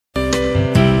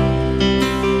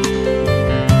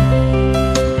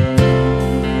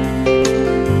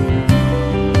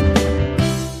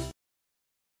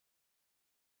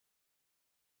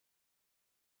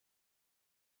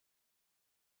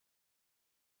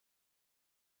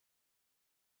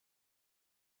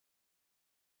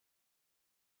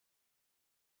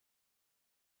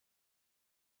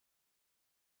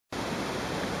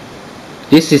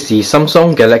This is the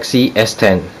Samsung Galaxy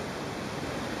S10.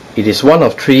 It is one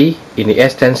of three in the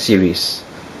S10 series,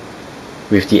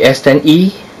 with the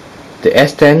S10e, the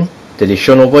S10 that is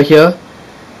shown over here,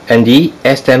 and the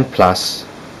S10 Plus.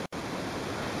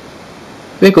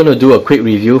 We're going to do a quick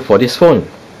review for this phone.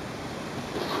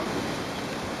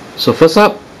 So first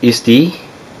up is the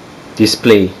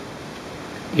display.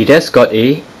 It has got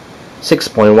a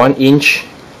 6.1-inch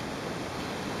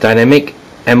dynamic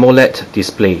Amoled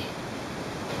display.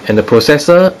 And the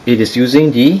processor, it is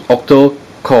using the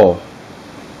octa-core.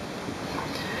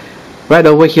 Right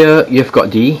over here, you've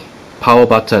got the power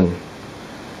button,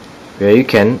 where you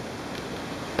can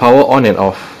power on and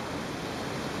off.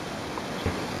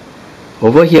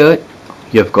 Over here,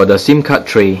 you've got the SIM card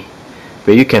tray,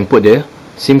 where you can put the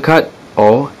SIM card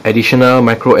or additional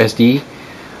MicroSD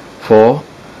for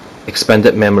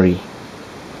expanded memory.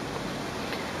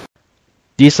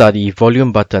 These are the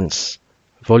volume buttons.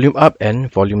 Volume up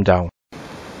and volume down.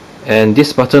 And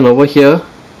this button over here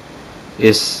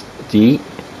is the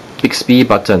Bixby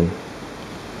Button.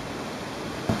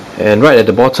 And right at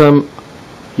the bottom,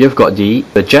 you've got the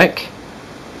jack,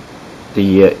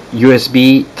 the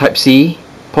USB Type-C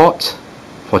port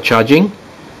for charging,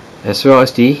 as well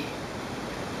as the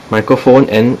microphone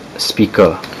and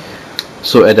speaker.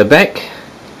 So at the back,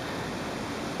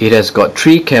 it has got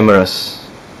three cameras.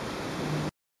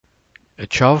 A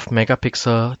 12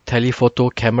 megapixel telephoto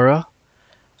camera,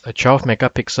 a 12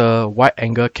 megapixel wide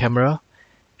angle camera,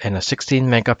 and a 16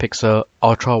 megapixel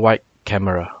ultra wide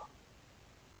camera.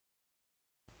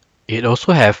 It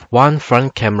also has one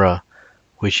front camera,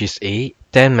 which is a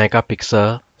 10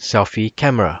 megapixel selfie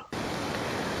camera.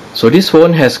 So this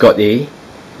phone has got a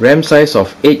RAM size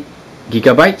of 8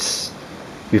 GB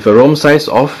with a ROM size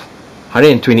of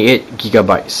 128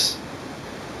 GB.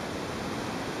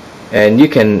 And you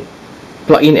can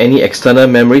plug in any external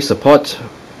memory support,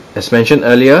 as mentioned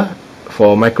earlier,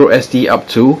 for microSD up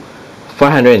to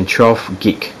 512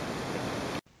 gig.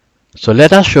 So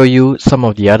let us show you some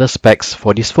of the other specs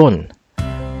for this phone.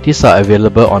 These are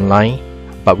available online,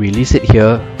 but we list it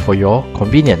here for your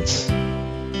convenience.